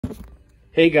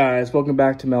Hey guys, welcome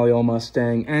back to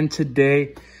MellowYellowMustang, and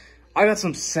today I got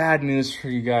some sad news for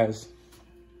you guys.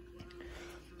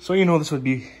 So you know this would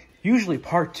be usually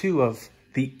part 2 of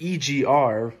the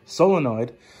EGR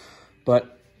solenoid,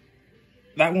 but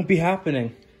that won't be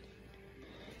happening.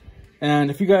 And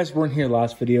if you guys weren't here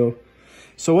last video,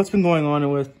 so what's been going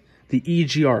on with the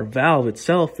EGR valve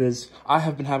itself is I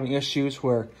have been having issues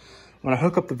where when I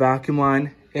hook up the vacuum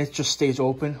line, it just stays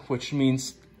open, which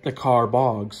means the car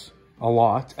bogs a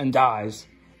lot and dies.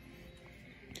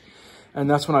 And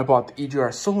that's when I bought the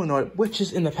EGR solenoid, which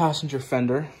is in the passenger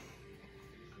fender.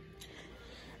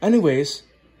 Anyways,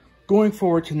 going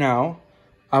forward to now,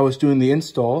 I was doing the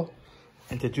install,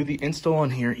 and to do the install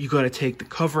on here, you got to take the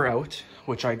cover out,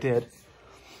 which I did.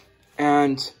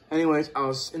 And anyways, I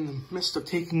was in the midst of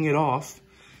taking it off,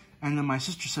 and then my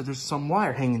sister said there's some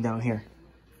wire hanging down here.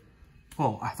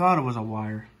 Well, I thought it was a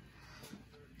wire,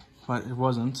 but it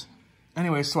wasn't.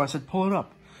 Anyway, so I said, pull it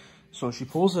up. So she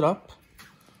pulls it up,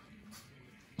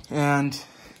 and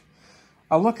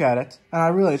I look at it, and I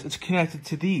realize it's connected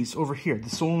to these over here, the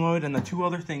solenoid and the 2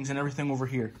 other things and everything over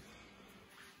here.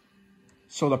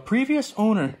 So the previous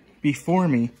owner before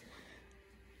me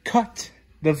cut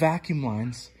the vacuum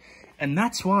lines, and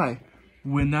that's why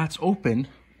when that's open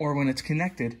or when it's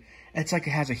connected, it's like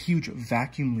it has a huge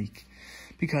vacuum leak,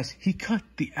 because he cut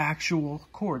the actual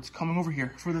cords coming over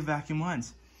here for the vacuum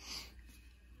lines.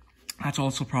 That's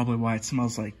also probably why it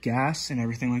smells like gas and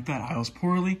everything like that. Idles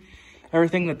poorly.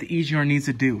 Everything that the EGR needs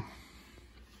to do.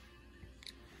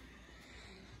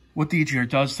 What the EGR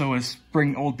does, though, is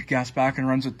bring old gas back and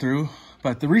runs it through.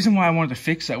 But the reason why I wanted to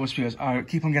fix that was because I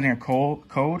keep on getting a code,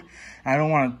 and I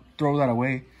don't want to throw that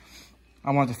away.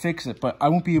 I wanted to fix it, but I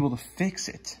won't be able to fix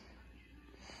it.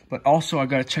 But also, I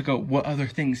got to check out what other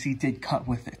things he did cut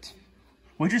with it.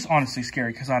 Which is honestly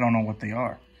scary, because I don't know what they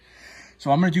are. So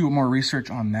I'm going to do more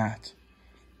research on that.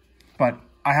 But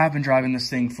I have been driving this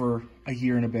thing for a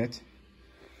year and a bit.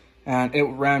 And it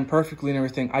ran perfectly and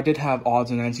everything. I did have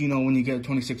odds and ends. You know, when you get a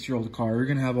 26-year-old car, you're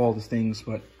going to have all the things.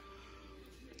 But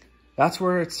that's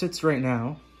where it sits right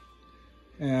now.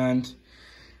 And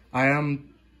I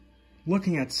am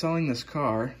looking at selling this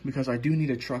car because I do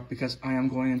need a truck, because I am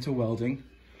going into welding.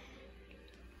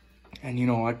 And, you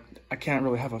know, I can't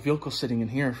really have a vehicle sitting in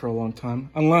here for a long time.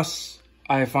 Unless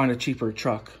I find a cheaper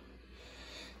truck.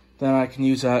 Then I can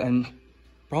use that and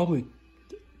probably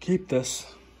keep this.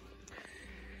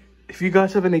 If you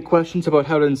guys have any questions about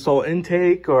how to install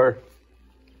intake or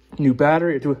new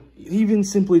battery, or even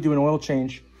simply do an oil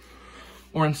change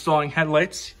or installing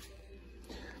headlights,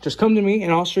 just come to me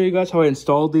and I'll show you guys how I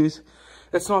installed these.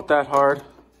 It's not that hard.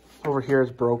 Over here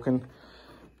is broken.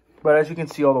 But as you can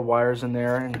see, all the wires in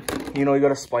there, and you know, you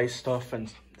gotta splice stuff, and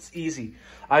it's easy.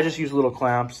 I just use little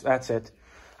clamps, that's it.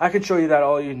 I can show you that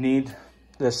all you need,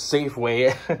 the safe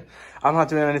way. I'm not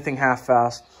doing anything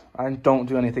half-assed. I don't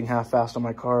do anything half-assed on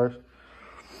my cars.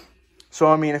 So,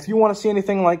 I mean, if you want to see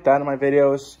anything like that in my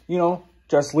videos, you know,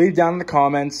 just leave down in the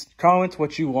comments. Comment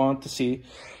what you want to see.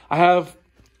 I have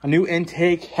a new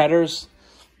intake, headers,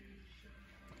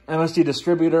 MSD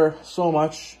distributor, so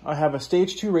much. I have a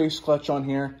stage 2 race clutch on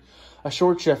here, a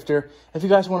short shifter. If you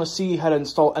guys want to see how to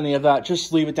install any of that,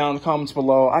 just leave it down in the comments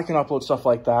below. I can upload stuff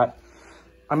like that.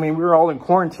 I mean, we're all in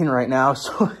quarantine right now,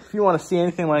 so if you want to see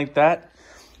anything like that,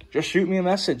 just shoot me a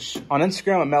message on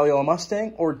Instagram at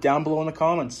MellowYellowMustang or down below in the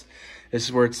comments. This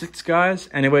is where it sits, guys.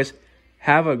 Anyways,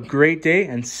 have a great day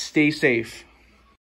and stay safe.